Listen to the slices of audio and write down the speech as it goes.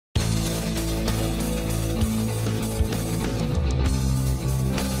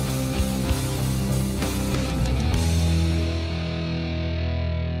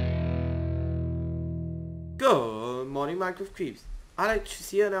morning, Minecraft Creeps. Alex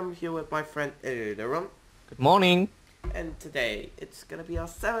here, and I'm here with my friend Ilderum. Good morning. And today it's gonna be our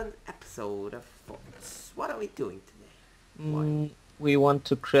 7th episode of Voltz. What are we doing today? We want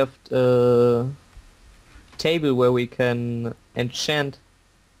to craft a table where we can enchant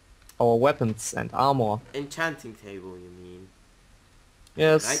our weapons and armor. Enchanting table, you mean?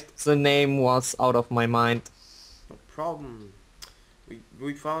 Yes, Right? the name was out of my mind. No problem.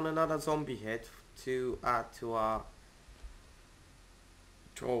 We found another zombie head to add to our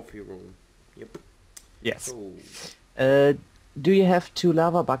trophy room. Yep. Yes. So, Do you have 2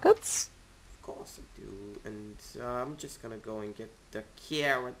 lava buckets? of course I do. And I'm just gonna go and get the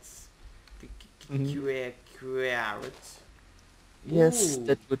carrots. The carrots. Yes, Ooh.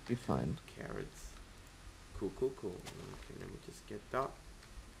 that would be fine. Carrots. Cool. Okay, let me just get that.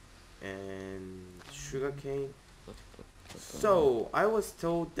 And sugarcane. So, I was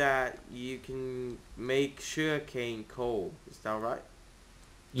told that you can make sugarcane coal. Is that right?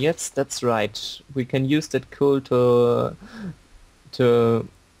 Yes, that's right. We can use that coal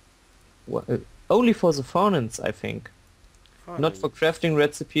only for the furnace, I think. Not for crafting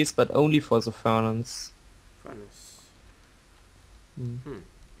recipes, but only for the furnace. Furnace.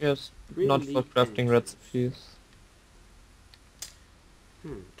 Yes, Really not for crafting recipes.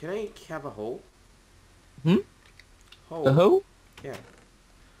 Can I have a hole? Hole? A hoe?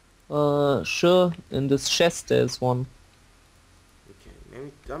 Yeah. Sure, in this chest there's one. Okay,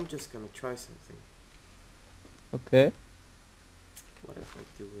 I'm just gonna try something. Okay. What if I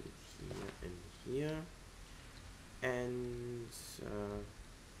do it here and here? And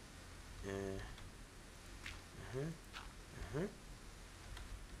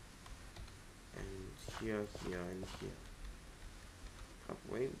and here and here. Oh,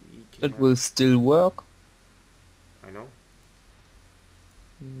 wait, we can It will still work. I know.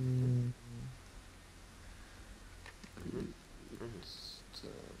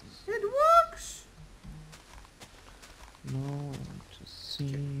 It works. No, I want to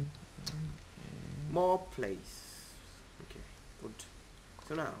see. More place. Okay, good.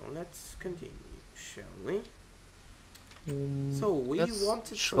 So now let's continue, shall we? So we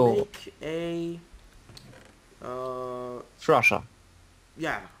wanted to make a crusher.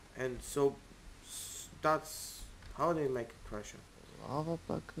 Yeah, and so that's how they make a crusher. Lava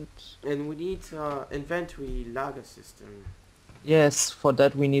bucket. And we need inventory lager system. Yes, for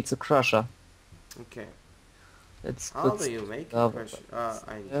that we need the crusher. Okay. Let's How put do you make a crusher?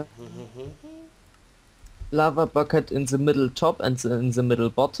 Lava bucket in the middle top and in the middle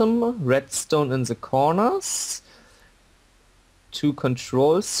bottom. Redstone in the corners. 2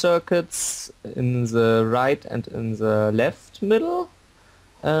 control circuits in the right and in the left middle.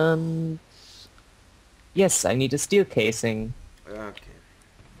 And yes, I need a steel casing. Okay.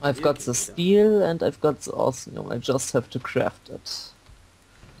 I've got the steel and I've got the osmium. I just have to craft it.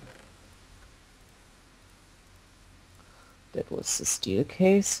 That was the steel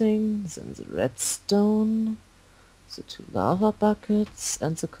casing, then the redstone, the 2 lava buckets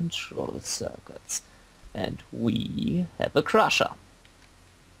and the control circuits. And we have a crusher.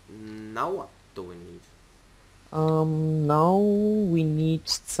 Now what do we need? Now we need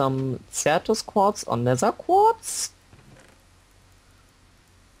some Certus quartz or nether quartz.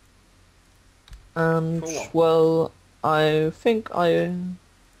 And well, I think I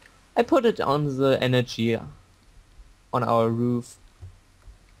put it on the energy on our roof.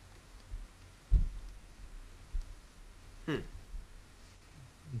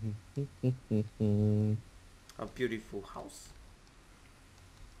 A beautiful house.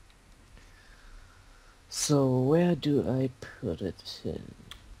 So where do I put it in?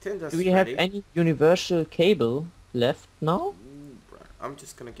 Tinder's Do we have any universal cable left now? I'm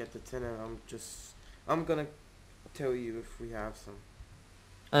just gonna get the tin and I'm gonna tell you if we have some.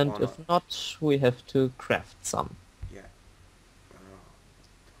 And if not, we have to craft some. Yeah.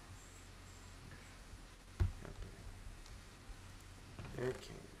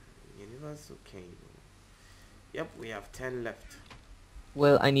 Okay. Universal cable. Yep, we have 10 left.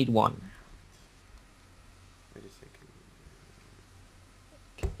 Well, I need 1. Wait a second.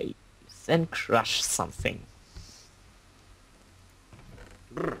 Okay, then crush something.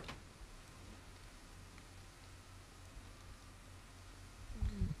 Brr.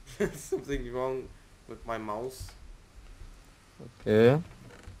 Something wrong with my mouse. Okay. I'm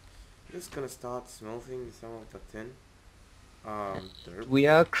just gonna start smelting some of the tin. Dirt. We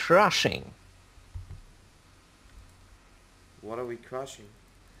are crushing. What are we crushing?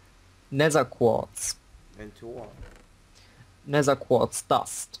 Nether quartz. Into what? Nether quartz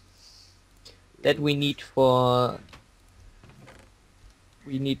dust. That we need for...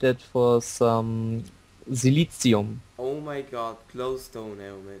 We need it for some Silicium. Oh my god, glowstone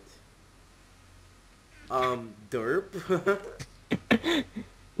helmet. Derp?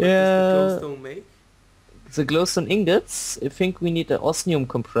 What does the Yeah, glowstone make? the glowstone ingots, I think we need an osmium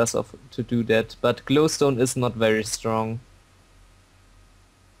compressor to do that, but glowstone is not very strong.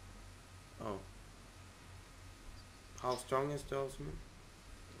 Oh. How strong is the osmium?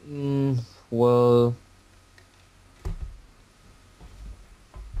 Mm, well,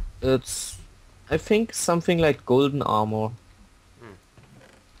 it's, I think, something like golden armor. Hmm.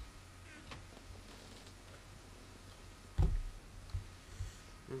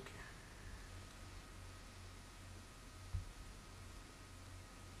 Okay.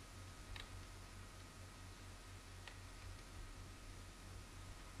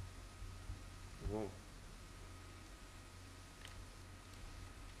 Whoa.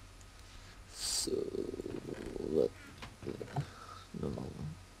 So, let no,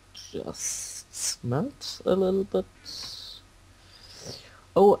 just smelt a little bit.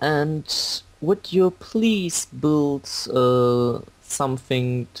 Oh, and would you please build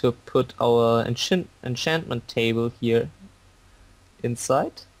something to put our enchantment table here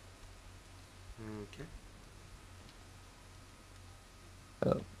inside? Okay.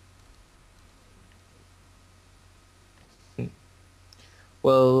 Oh. Hmm.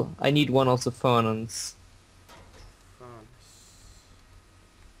 Well, I need one of the furnaces. Furnace.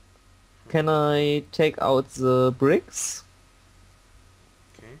 Can I take out the bricks?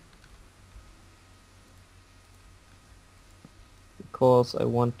 Okay. Because I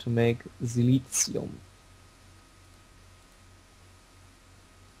want to make silicium.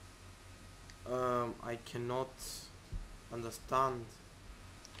 I cannot understand.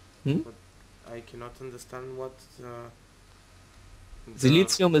 Hmm? But I cannot understand what the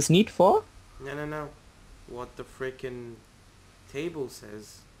Silicium is need for? no, what the freaking table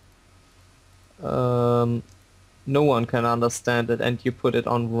says. Um, no one can understand it and you put it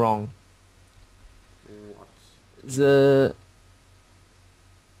on wrong. What?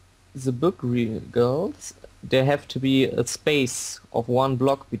 The book girls, there have to be a space of one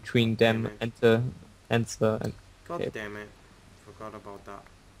block between Damn them it. and the answer. And God okay. damn it. Forgot about that.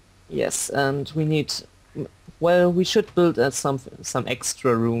 Yes, and we need. Well, we should build some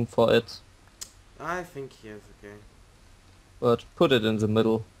extra room for it, I think yes, okay. but put it in the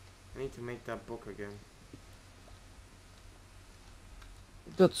middle. I need to make that book again.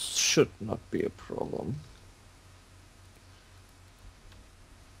 That should not be a problem.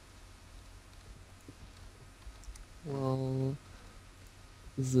 Well,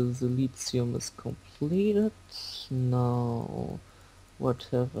 the lithium is completed. Now, what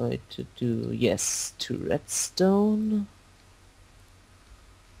have I to do? Yes, to redstone.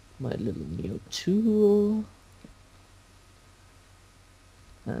 My little new tool.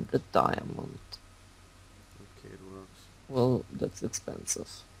 And a diamond. Okay, it works. Well, that's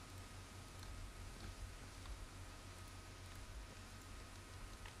expensive.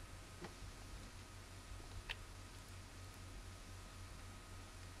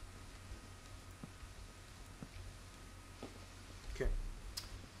 Okay.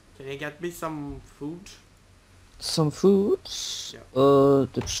 Can you get me some food? Some food? Yeah.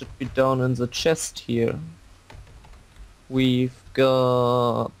 That should be down in the chest here. We've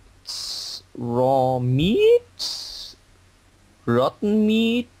got raw meat, rotten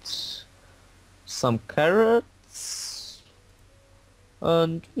meat, some carrots,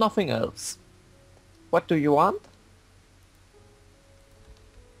 and nothing else. What do you want?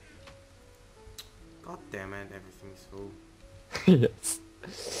 God damn it, everything's full. Yes.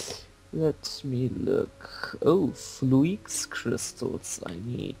 Let me look. Oh, fluix crystals I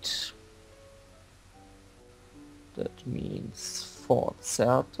need. That means 4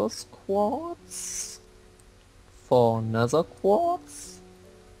 Certus quartz, 4 nether quartz,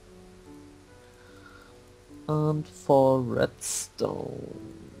 and 4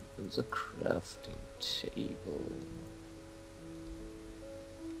 redstone in the crafting table.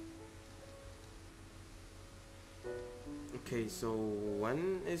 Okay, so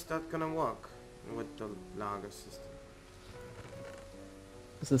when is that gonna work with the lager system?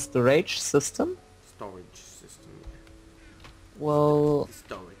 This is the rage system. Storage system. Well, The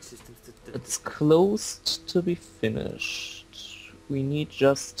storage system. it's closed to be finished. We need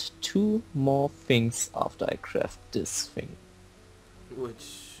just 2 more things after I craft this thing.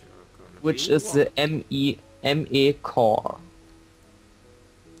 Which are gonna Which be is what? the ME core.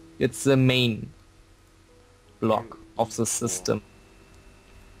 It's the main block of the ME4. system.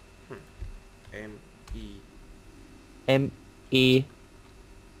 ME. ME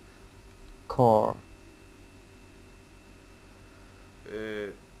core.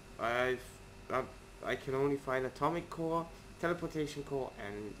 I've I can only find atomic core, teleportation core,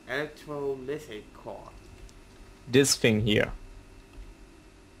 and electrolytic core. This thing here.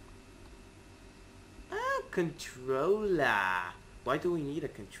 Ah, controller. Why do we need a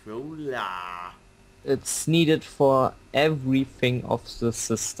controller? It's needed for everything of the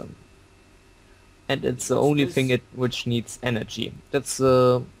system. And it's the What's only this? thing which needs energy. That's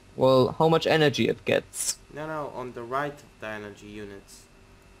well, how much energy it gets. No, on the right of the energy units.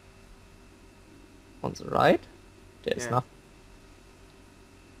 On the right, there's Yeah. nothing.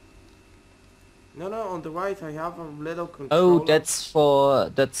 No, on the right I have a little controller. Oh, that's for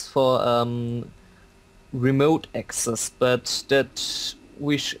remote access, but that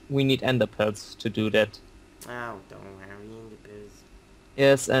we need ender pearls to do that. Oh, don't worry, in the biz.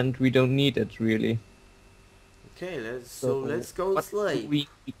 Yes, and we don't need it really. Okay, let's go what sleep. do we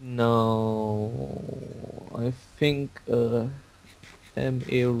need now? I think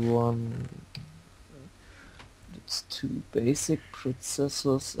MA1. It's 2 basic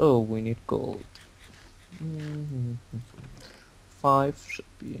processors. Oh, we need gold. 5 should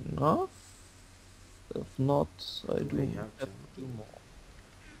be enough. If not, I Do do we have have to to? do more.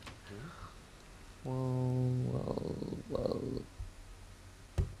 Hmm? Well.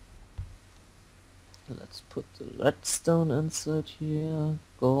 Let's put the redstone inside here.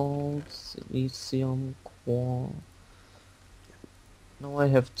 Gold, silicium, core. Now I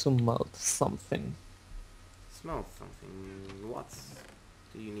have to melt something. Smell something. What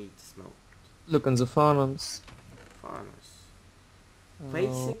do you need to smell? Look in the furnace. Furnace.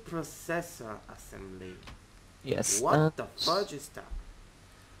 Basic processor assembly. Yes, What and the fudge is that?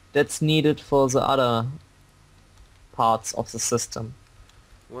 that's needed for the other parts of the system.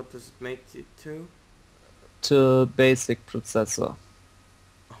 What does it make it to? To basic processor.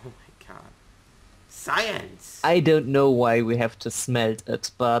 Oh my god. Science! I don't know why we have to smelt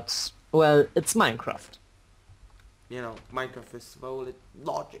it, but well, it's Minecraft. You know, Minecraft is full of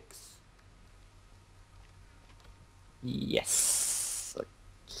logics. Yes.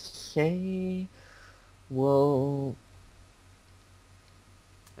 Okay. Well,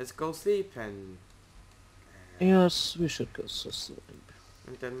 Let's go sleep and yes, we should go to sleep.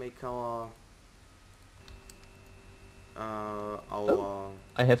 then make our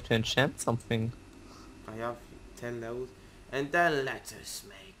I have to enchant something. I have 10 those, and then let us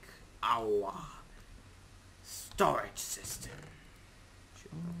make our storage system.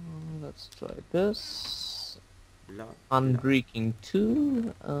 Let's try this. Blood, Unbreaking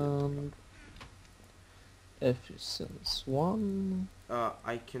 2 and efficiency 1.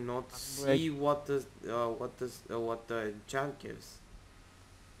 I cannot Unbreak. see what the enchant gives.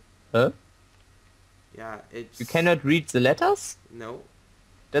 Huh? Yeah, it's You cannot read the letters? no.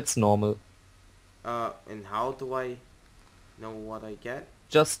 That's normal. And how do I know what I get?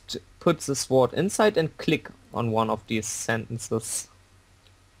 Just put the sword inside and click on one of these sentences.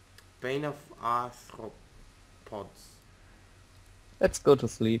 Bane of arthropods. Let's go to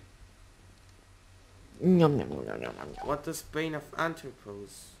sleep. What does Bane of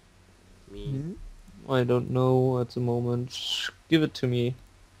anthropos mean? I don't know at the moment. Give it to me.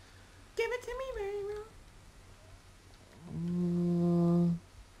 Give it to me, baby.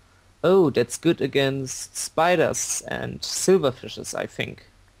 Oh, that's good against spiders and silverfishes, I think.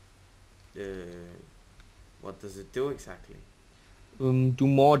 What does it do exactly? Do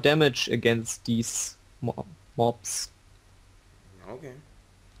more damage against these mobs. Okay.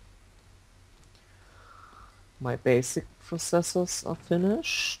 My basic processors are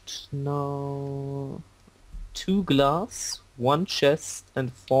finished. Now 2 glass, 1 chest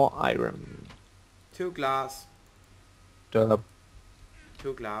and 4 iron. 2 glass. Duh.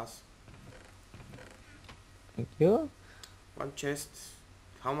 2 glass. Thank you. 1 chest.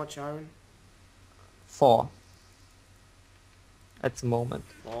 How much iron? 4. At the moment.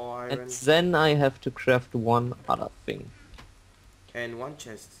 4 iron. And then I have to craft one other thing. And 1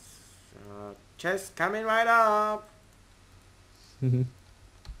 chest. Chest coming right up.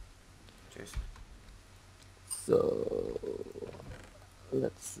 Chest. So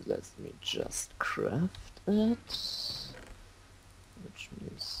let me just craft it, which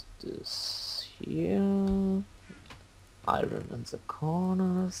means this here, iron in the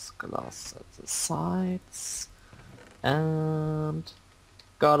corners, glass at the sides, and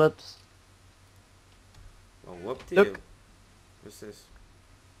got it. Well, whoop to Look. you. What's this?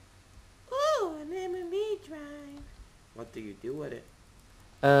 Oh, an MME drive. What do you do with it?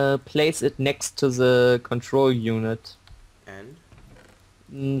 Place it next to the control unit. And?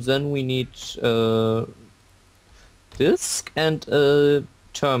 Then we need a disk and a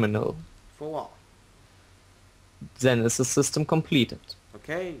terminal. For what? Then is the system completed.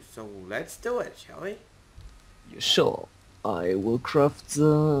 Okay, so let's do it, shall we? You sure? I will craft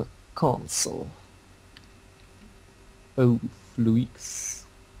the console. Oh, fluix.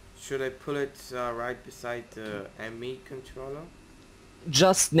 Should I put it right beside the ME controller?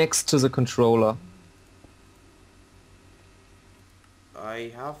 Just next to the controller.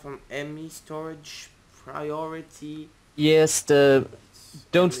 I have an ME storage priority. Yes, It's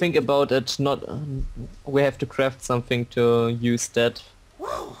don't ME. think about it. Not. We have to craft something to use that.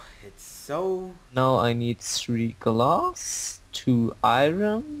 Wow, it's so... Now I need 3 glass, 2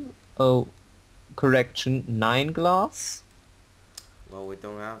 iron. Oh, correction, 9 glass. Well, we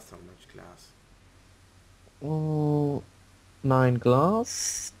don't have so much glass. Oh, 9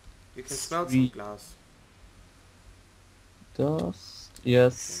 glass. You can smelt some 3 glass. dust. Damn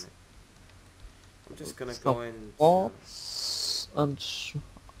Yes. it. I'm just gonna Some go in. quartz and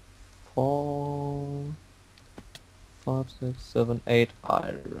 4, 5, 6, 7, 8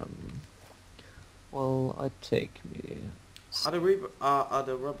 iron. Well, I take me. Are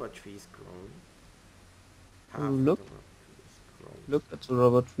the rubber trees grown? Half of Look, the rubber trees grown. look at the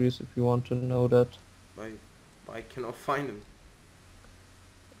rubber trees if you want to know that. I cannot find them.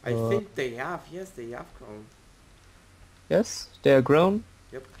 I Uh, think they have. Yes, they have grown. Yes, they are grown.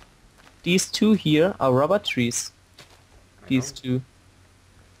 Yep, These two here are rubber trees. I These know. two.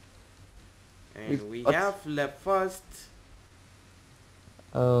 And we got- have left first.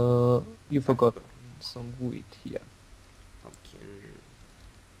 You forgot some wheat here. Pumpkin.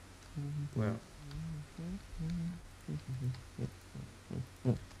 Well,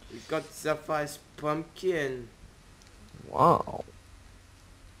 we got Sapphire's pumpkin. Wow.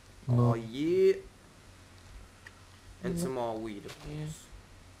 Oh No. yeah. And No. some more weed, of course.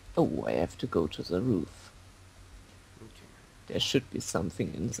 Oh, I have to go to the roof. Okay. There should be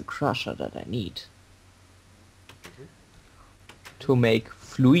something in the crusher that I need. Mhm. To make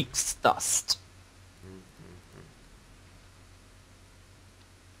fluix dust.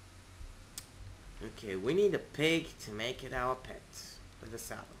 Okay, we need a pig to make it our pet. With a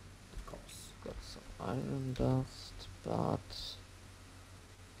saddle, of course. Got some iron dust, but...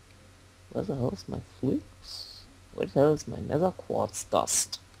 Where the hell is my fluix? Where the hell is my nether quartz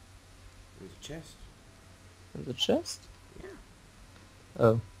dust? In the chest. In the chest? Yeah.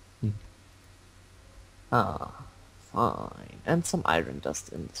 Oh. Ah, fine. And some iron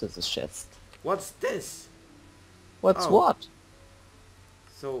dust into the chest. What's this? What's Oh. what?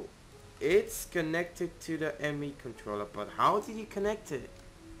 So, it's connected to the ME controller, but how did you connect it?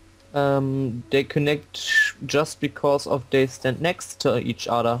 They connect just because of they stand next to each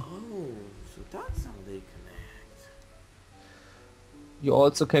other. Oh, so that's how they connect. You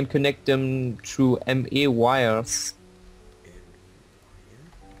also can connect them through ME wires.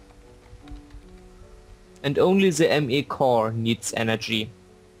 And only the ME core needs energy.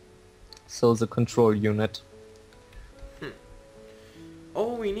 So the control unit.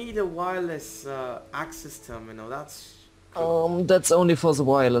 Oh, we need a wireless access terminal. That's That's only for the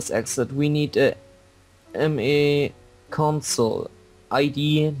wireless exit. We need a ME console.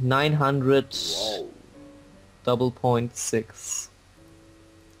 ID 900 whoa. double point 6.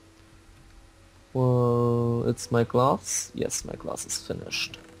 Well, it's my glass. Yes, my glass is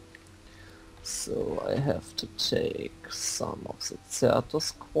finished. So I have to take some of the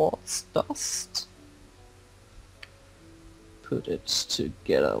Certus quartz dust. Put it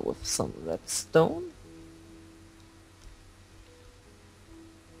together with some redstone.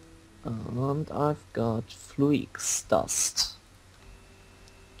 And I've got fluix dust.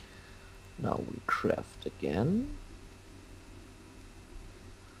 Now we craft again.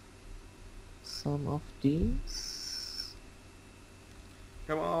 Some of these.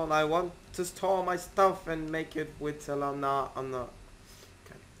 Come on, I want to store my stuff and make it with alarm.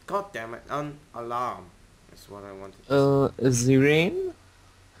 God damn it, an alarm. That's what I wanted to say. The rain?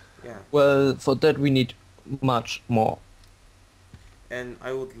 Yeah. Well, for that we need much more. And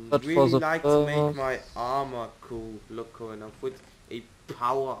I would But for really the like to make first- my armor look cool enough with a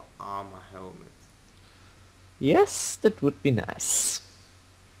power armor helmet. Yes, that would be nice.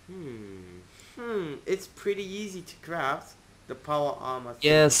 It's pretty easy to craft the power armor.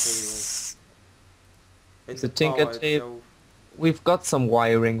 Yes, And the tinker power tape. itself. We've got some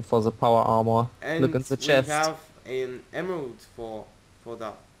wiring for the power armor. And Look in the chest. we have an emerald for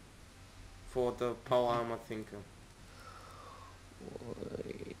the power armor thinker.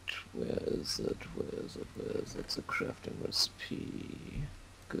 Wait, where is it? Where is it? Where is it? The crafting recipe.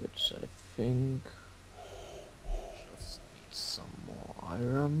 Good, I think. Just need some more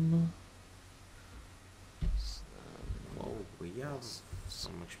iron. Oh, we have so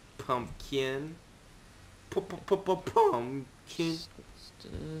much pumpkin. Pumpkin.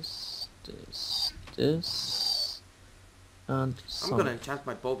 This, and I'm gonna enchant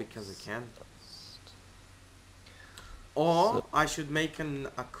my bow because I can. Or So- I should make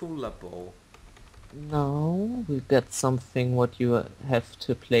a cooler bow. Now we get something what you have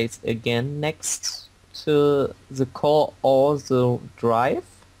to place again next to the core or the drive,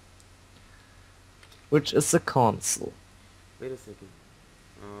 which is the console. Wait a second.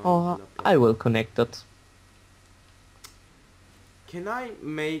 Or Blah, blah, I will blah. connect it. Can I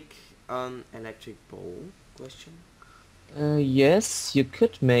make an electric bow? Question. Yes, you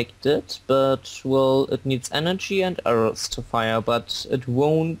could make it, but well, it needs energy and arrows to fire, but it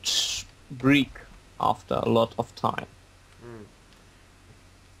won't break after a lot of time. Hmm.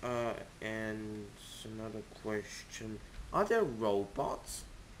 And another question. Are there robots?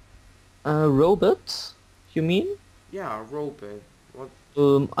 A robot, you mean? Yeah, a robot. What?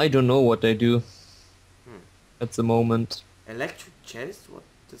 I don't know what they do Hmm. at the moment. Electric chest? What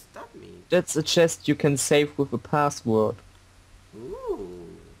does that mean? That's a chest you can save with a password.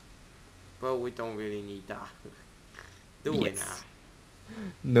 Ooh. But we don't really need that. Do we Yes. now?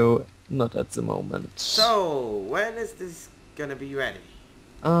 No, not at the moment. So, when is this gonna be ready?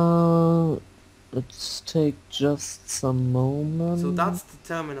 Uh, let's take just some moment. So that's the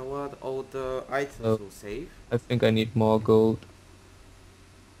terminal where all the items Oh. will save. I think I need more gold.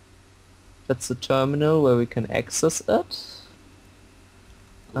 That's the terminal where we can access it.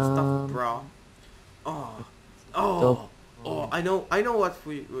 Cool stuff, bro. Oh, oh, oh! I know what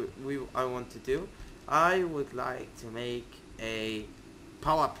I want to do. I would like to make a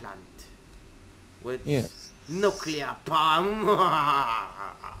power plant with Yes. nuclear power.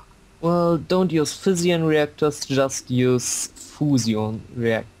 Well, don't use fission reactors, just use fusion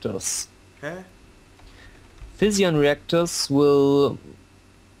reactors. Huh? Fission reactors will,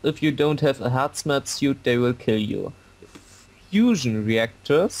 if you don't have a hazmat suit, they will kill you. Fusion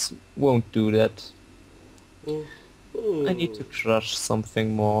reactors won't do that. I need to crush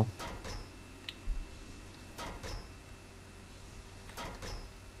something more.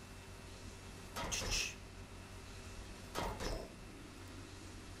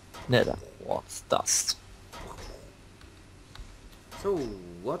 Nether quartz dust. So,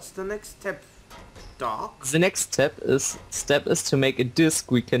 what's the next step, Doc? The next step is to make a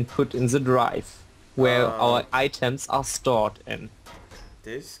disk we can put in the drive, where our items are stored in.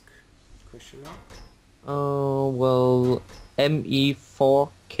 Disk? Question mark? Oh, well,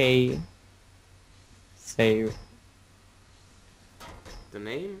 ME4K save. The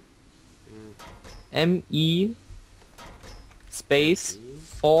name? ME space ME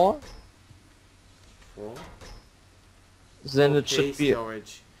 4, 4? then it should be...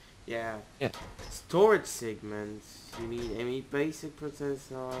 storage. Yeah. Yeah. Storage segments. You need ME basic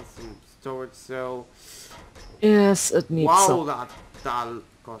processor, some storage cell. Yes, it needs Wow, some... that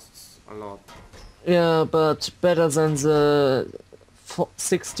costs a lot. Yeah, but better than the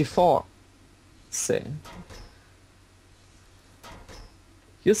 64, say.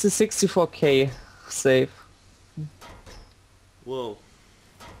 Use the 64K save. Whoa.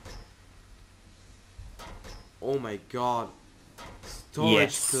 Oh my god. Storage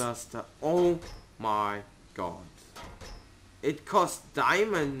Yes. cluster. Oh my god. It costs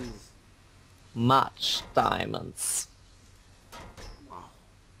diamonds. Much diamonds. Wow.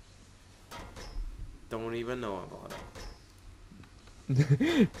 Don't even know about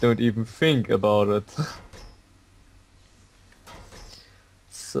it. Don't even think about it.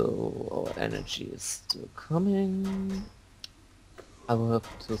 So our energy is still coming. I will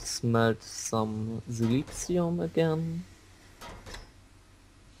have to smelt some silicium again.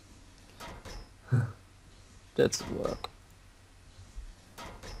 That's work.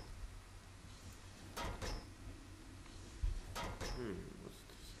 What's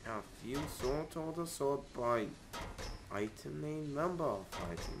this? A few sort order sort by item name, number of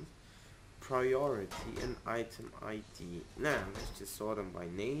items, priority, and item ID. Nah, let's just sort them by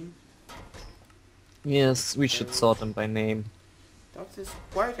name. Yes, we should sort them by name. That is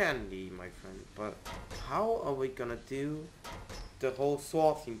quite handy, my friend, but how are we gonna do the whole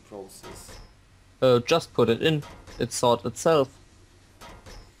sorting process? Just put it in. It sort itself.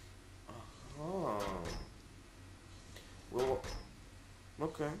 Oh. Well,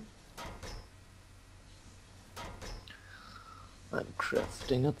 okay. I'm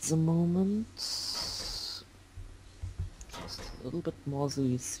crafting at the moment. Just a little bit more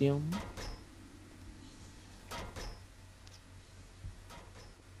silicium.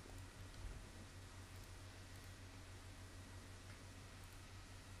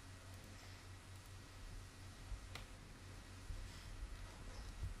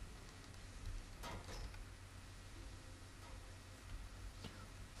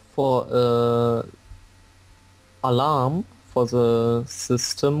 For alarm for the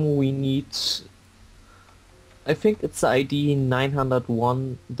system we need, I think it's ID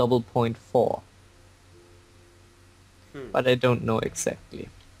 901.4, but I don't know exactly.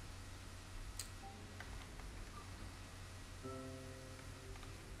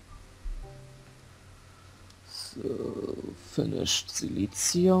 So finished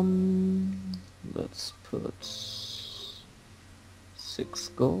silicium. Let's put 6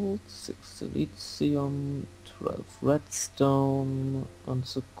 gold, 6 silicium, 12 redstone on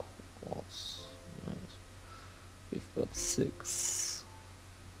the quartz. Nice. We've got 6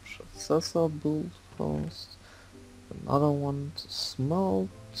 processor build first, another one to smelt,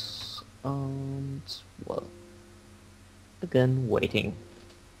 and well, again waiting.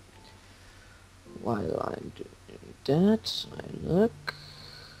 While I'm doing that, I look.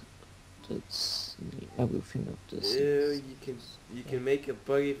 That's everything of this. You can make a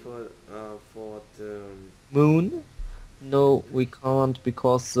buggy for the Moon? No, we can't,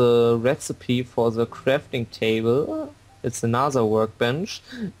 because the recipe for the crafting table, it's another workbench.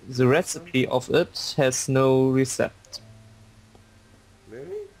 The recipe of it has no recept.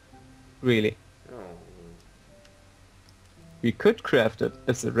 Really? Really. Oh. We could craft it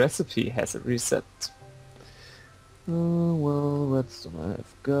if the recipe has a recept. Well, redstone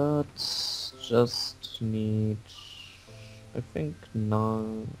I've got. Just need, I think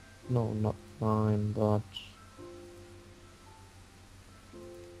 9. No, not 9, but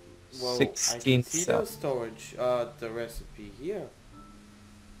Well, 16 I can see the cells. storage, the recipe here.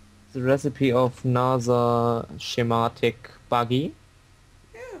 The recipe of NASA schematic buggy.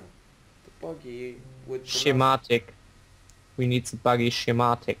 Yeah, the buggy with the Schematic. We need the buggy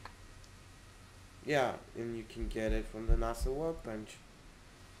schematic. yeah, and you can get it from the NASA workbench,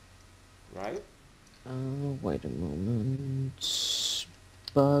 right? Wait a moment.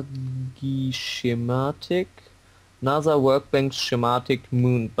 Buggy schematic. NASA workbench schematic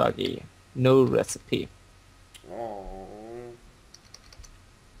moon buggy. No recipe. Oh,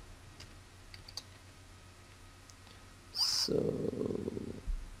 So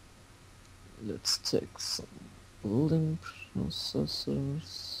let's take some building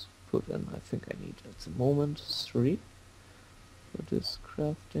processors. Put in, I think I need at the moment 3 for this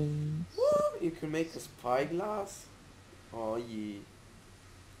crafting. what? You can make a spyglass? Oh yeah.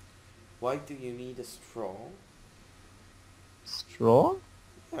 Why do you need a straw? Straw?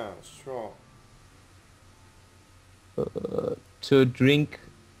 Yeah, straw. To drink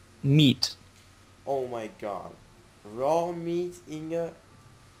meat. Oh my god. Raw meat, Inga?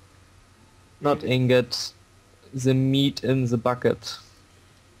 Not Really? ingot. The meat in the bucket.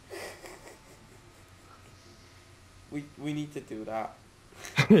 We need to do that.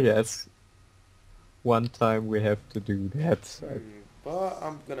 Yes. One time we have to do that. But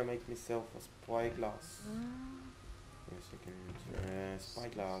I'm gonna make myself a spyglass. Wait a second.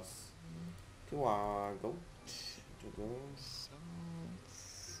 Spyglass. To go. To go.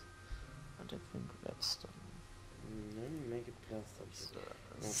 And I think redstone. Let me make it plastic. No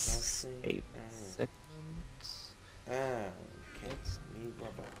plastic. 8 Oh. seconds. Okay. Need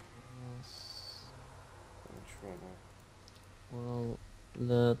rubber. No trouble. Well,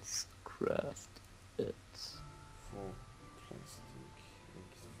 let's craft it. 4 plastic.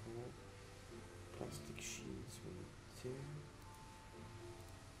 Makes 4 plastic sheets. We need 2.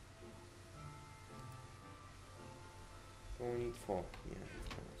 So we need 4. Yeah, of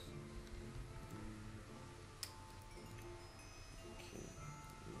course. Okay.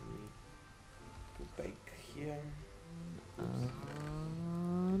 Go back here.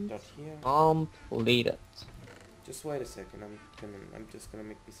 And Dot here. completed. Just wait a second. I'm just gonna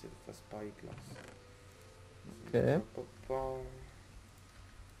make myself a spyglass. Okay. Put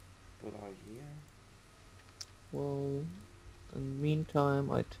out here. Well, in the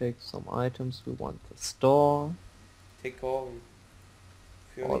meantime, I take some items we want to store. Take all.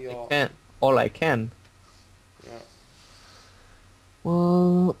 Fill All your. I can. All I can. Yeah.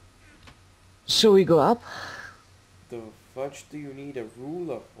 Well, shall we go up? The fudge do you need a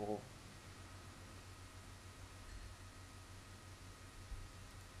ruler for?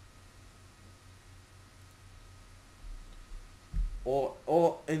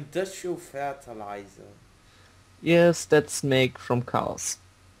 Or industrial fertilizer. Yes, that's made from cows.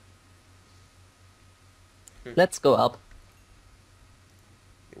 Let's go up.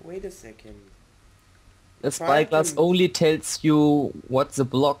 Wait a second. The spyglass only tells you what the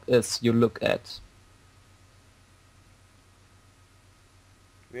block is you look at.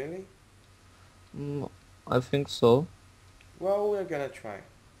 Really? I think so. Well, we're gonna try.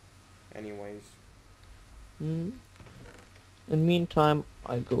 Anyways. In meantime,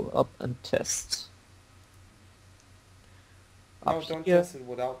 I go up and test. No, Up don't here, test it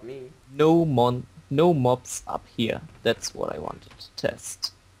without me. no mobs up here. That's what I wanted to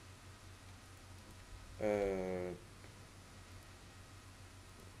test. Yeah,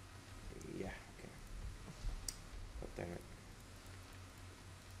 okay. God damn it.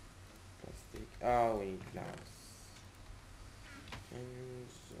 Plastic. Oh, we need glass. And,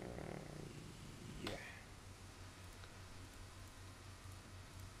 yeah.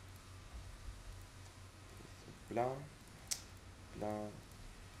 Blah, blah,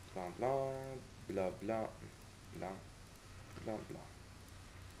 blah, blah, blah, blah, blah, blah, blah.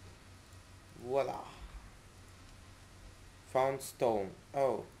 Voila. Found stone.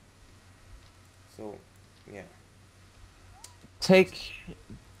 Oh. So, yeah.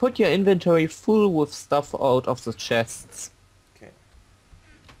 Put your inventory full with stuff out of the chests. Okay.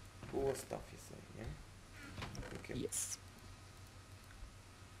 Cool stuff you say, yeah? Okay. Yes.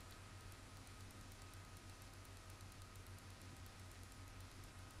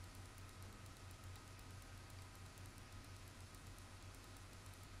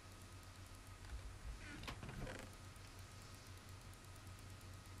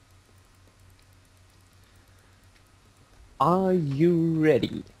 Are you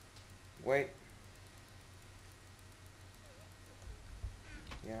ready? Wait.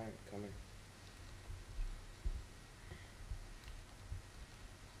 Yeah, I'm coming.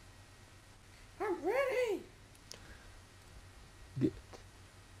 I'm ready! Good.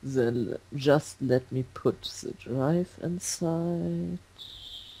 Then just let me put the drive inside.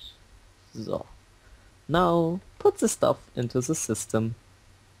 So. Now put the stuff into the system.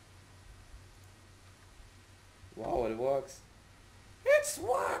 Wow, it works. It's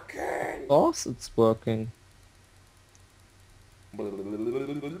working! Of course it's working.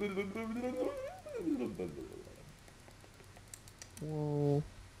 Whoa.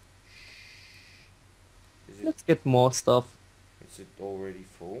 Let's get more stuff. Is it already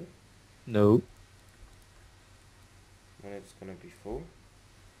full? No. When it's gonna be full?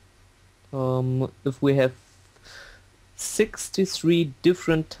 If we have 63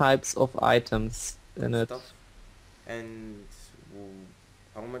 different types of items in it. Stuff. And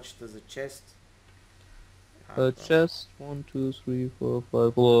how much does a chest have? Chest 1, 2, 3, 4,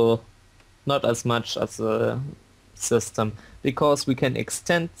 5. Well, not as much as the system, because we can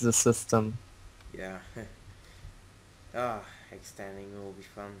extend the system. Yeah. Extending will be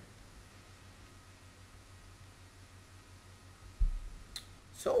fun.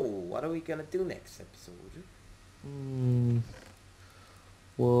 So, what are we gonna do next episode?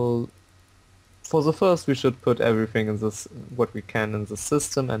 Well, for the first we should put everything in this, what we can in the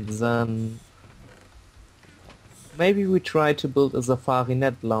system, and then maybe we try to build a Safari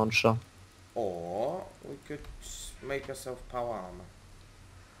net launcher. Or we could make ourselves power armor.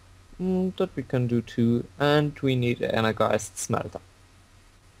 That we can do too, and we need an energized smelter.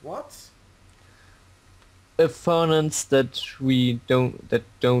 What? A furnace that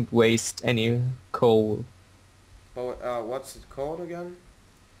don't waste any coal. But what's it called again?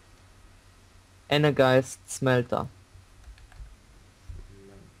 Energized smelter.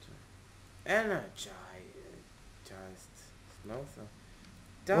 Energized smelter.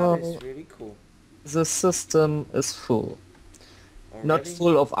 That Well, is really cool. the system is full. Not Already?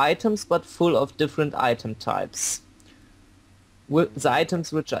 full of items, but full of different item types. With the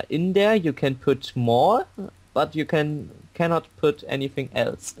items which are in there, you can put more, but you cannot put anything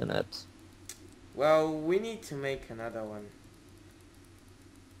else in it. Well, we need to make another one.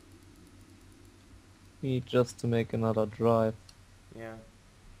 We need just to make another drive. Yeah.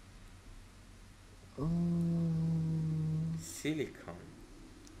 Silicon.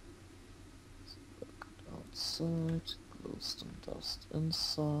 Outside, close some dust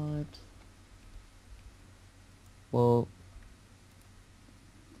inside. Well,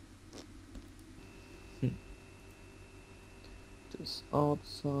 this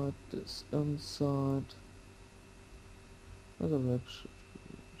outside, this inside. The web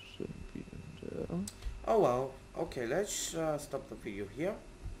shouldn't be in there. Oh well. Okay, let's stop the video here.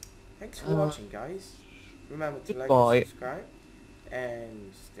 Thanks for watching, guys. Remember to like Goodbye. and subscribe.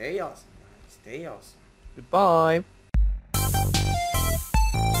 And stay awesome, guys. Stay awesome. Goodbye.